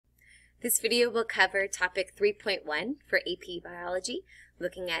This video will cover topic 3.1 for AP Biology,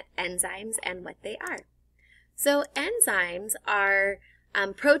 looking at enzymes and what they are. So enzymes are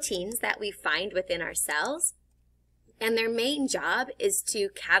proteins that we find within our cells, and their main job is to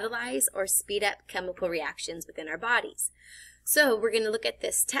catalyze or speed up chemical reactions within our bodies. So we're going to look at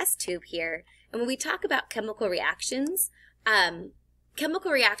this test tube here, and when we talk about chemical reactions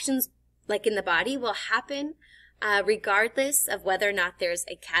like in the body will happen regardless of whether or not there's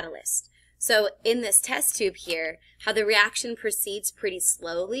a catalyst. So in this test tube here, how the reaction proceeds pretty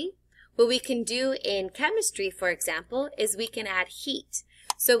slowly. What we can do in chemistry, for example, is we can add heat.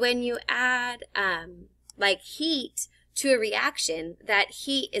 So when you add like heat to a reaction, that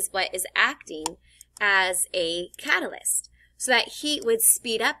heat is what is acting as a catalyst. So that heat would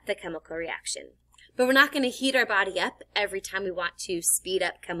speed up the chemical reaction. But we're not going to heat our body up every time we want to speed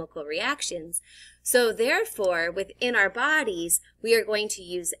up chemical reactions. So therefore, within our bodies, we are going to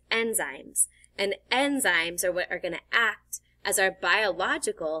use enzymes. And enzymes are what are going to act as our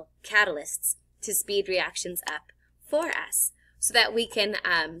biological catalysts to speed reactions up for us, so that we can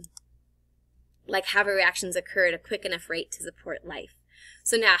have our reactions occur at a quick enough rate to support life.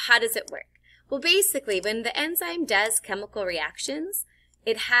 So now, how does it work? Well, basically, when the enzyme does chemical reactions,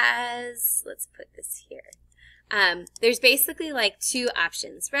 it has, let's put this here, there's basically like two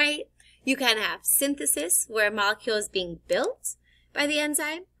options, right? You can have synthesis, where a molecule is being built by the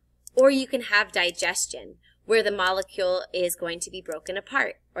enzyme, or you can have digestion, where the molecule is going to be broken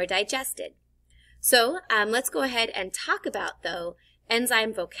apart or digested. So let's go ahead and talk about, though,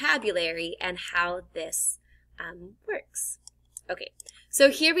 enzyme vocabulary and how this works. Okay,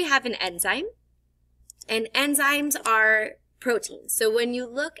 so here we have an enzyme, and enzymes are proteins. So when you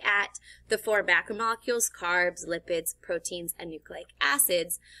look at the four macromolecules, carbs, lipids, proteins, and nucleic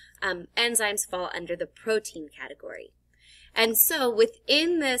acids, enzymes fall under the protein category. And so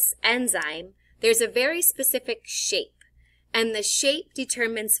within this enzyme, there's a very specific shape, and the shape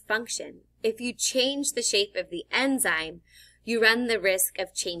determines function. If you change the shape of the enzyme, you run the risk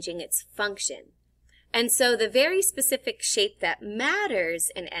of changing its function. And so the very specific shape that matters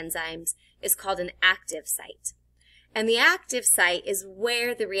in enzymes is called an active site. And the active site is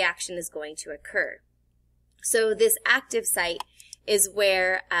where the reaction is going to occur. So this active site is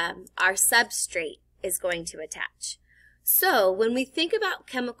where our substrate is going to attach. So when we think about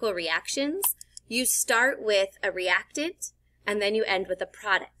chemical reactions, you start with a reactant and then you end with a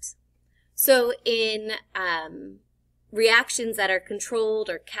product. So in reactions that are controlled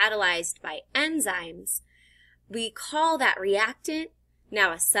or catalyzed by enzymes, we call that reactant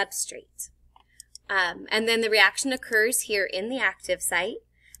now a substrate. And then the reaction occurs here in the active site,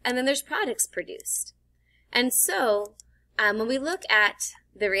 and then there's products produced. And so when we look at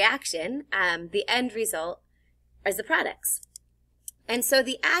the reaction, the end result is the products. And so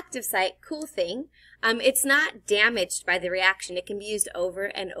the active site, cool thing, it's not damaged by the reaction. It can be used over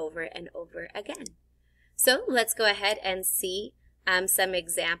and over and over again. So let's go ahead and see some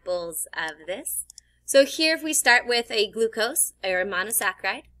examples of this. So here if we start with a glucose or a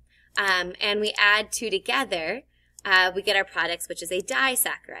monosaccharide, and we add two together, we get our products, which is a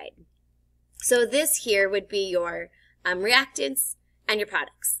disaccharide. So this here would be your reactants and your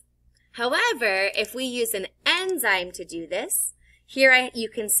products. However, if we use an enzyme to do this, here you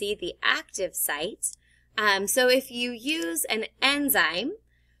can see the active site. So if you use an enzyme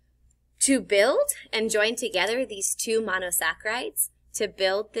to build and join together these two monosaccharides to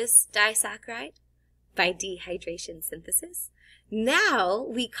build this disaccharide by dehydration synthesis, now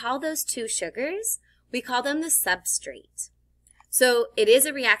we call those two sugars, we call them the substrate. So it is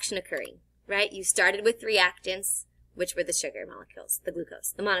a reaction occurring, right? You started with reactants, which were the sugar molecules, the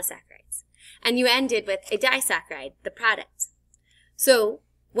glucose, the monosaccharides. And you ended with a disaccharide, the product. So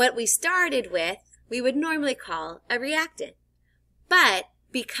what we started with, we would normally call a reactant. But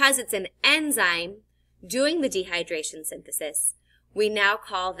because it's an enzyme doing the dehydration synthesis, we now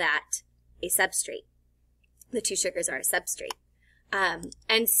call that a substrate. The two sugars are a substrate.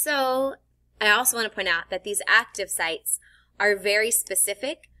 And so I also want to point out that these active sites are very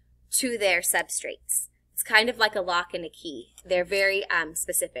specific to their substrates. It's kind of like a lock and a key. They're very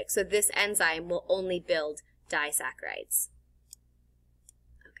specific. So this enzyme will only build disaccharides.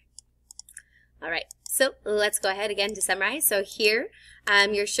 Okay. All right. So let's go ahead again to summarize. So here,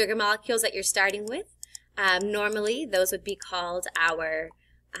 your sugar molecules that you're starting with, normally those would be called our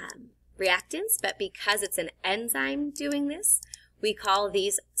reactants, but because it's an enzyme doing this, we call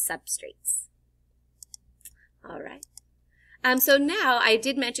these substrates. All right. So now I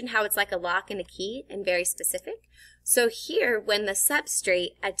did mention how it's like a lock and a key and very specific. So here, when the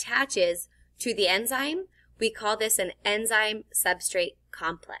substrate attaches to the enzyme, we call this an enzyme substrate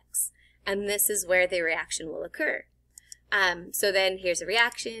complex. and this is where the reaction will occur. So then here's a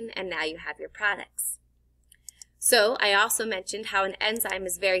reaction, and now you have your products. So I also mentioned how an enzyme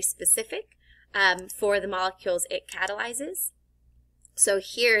is very specific for the molecules it catalyzes. So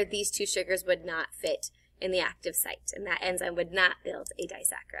here, these two sugars would not fit in the active site, and that enzyme would not build a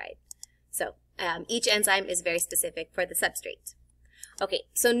disaccharide. So each enzyme is very specific for the substrate. Okay,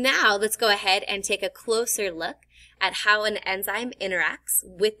 so now let's go ahead and take a closer look at how an enzyme interacts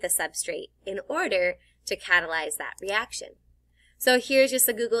with the substrate in order to catalyze that reaction. So here's just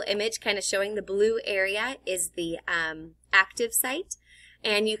a Google image kind of showing the blue area is the active site,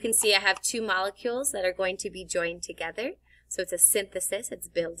 and you can see I have two molecules that are going to be joined together. So it's a synthesis, it's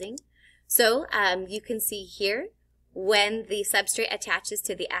building. So you can see here, when the substrate attaches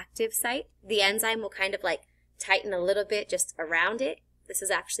to the active site, the enzyme will kind of like tighten a little bit just around it. This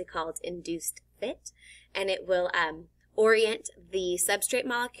is actually called induced fit, and it will orient the substrate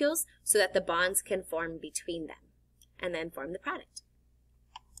molecules so that the bonds can form between them and then form the product.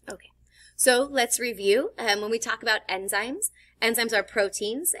 Okay, so let's review. When we talk about enzymes, enzymes are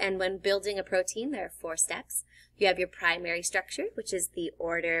proteins, and when building a protein, there are 4 steps. You have your primary structure, which is the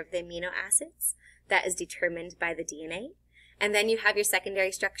order of the amino acids. That is determined by the DNA. And then you have your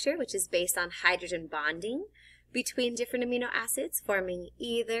secondary structure, which is based on hydrogen bonding between different amino acids, forming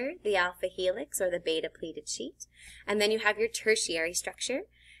either the alpha helix or the beta pleated sheet. And then you have your tertiary structure,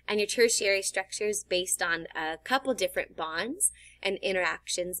 and your tertiary structure is based on a couple different bonds and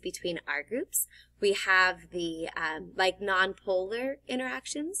interactions between R groups. We have the like nonpolar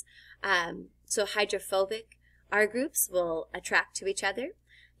interactions, so hydrophobic R groups will attract to each other.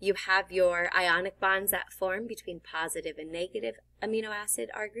 You have your ionic bonds that form between positive and negative amino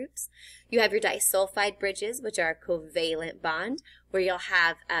acid R groups. You have your disulfide bridges, which are a covalent bond, where you'll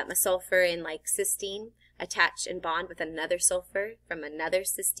have a sulfur in like cysteine attach and bond with another sulfur from another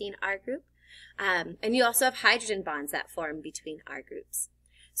cysteine R group. And you also have hydrogen bonds that form between R groups.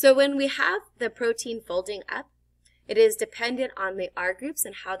 So when we have the protein folding up, it is dependent on the R groups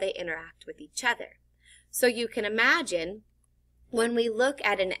and how they interact with each other. So you can imagine when we look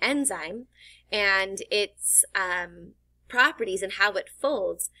at an enzyme and its properties and how it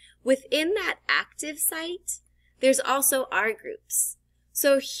folds, within that active site, there's also R groups.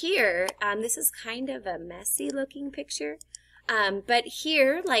 So here, this is kind of a messy looking picture, but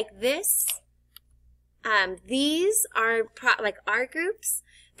here, like this, these are like R groups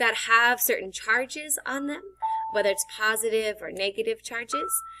that have certain charges on them, whether it's positive or negative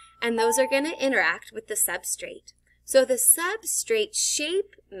charges, and those are going to interact with the substrate. So the substrate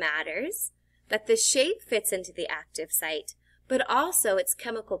shape matters, that the shape fits into the active site, but also its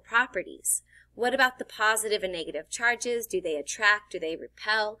chemical properties. What about the positive and negative charges? Do they attract? Do they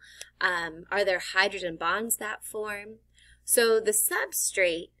repel? Are there hydrogen bonds that form? So the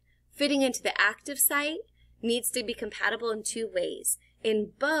substrate fitting into the active site needs to be compatible in 2 ways.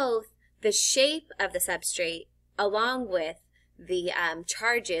 In both the shape of the substrate along with the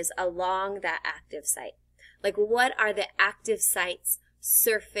charges along that active site. Like, what are the active site's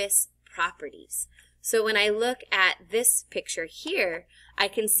surface properties? So when I look at this picture here, I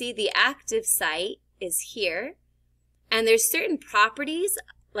can see the active site is here, and there's certain properties,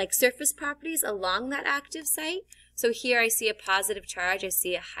 like surface properties along that active site. So here I see a positive charge, I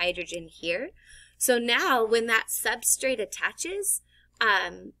see a hydrogen here. So now when that substrate attaches,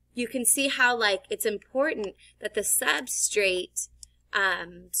 you can see how like it's important that the substrate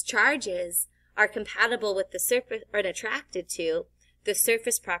charges are compatible with the surface, or attracted to the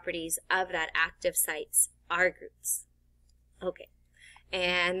surface properties of that active site's R groups. Okay,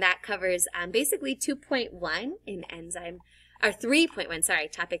 and that covers basically 2.1 in enzyme, or 3.1, sorry,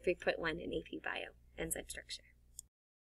 topic 3.1 in AP Bio, enzyme structure.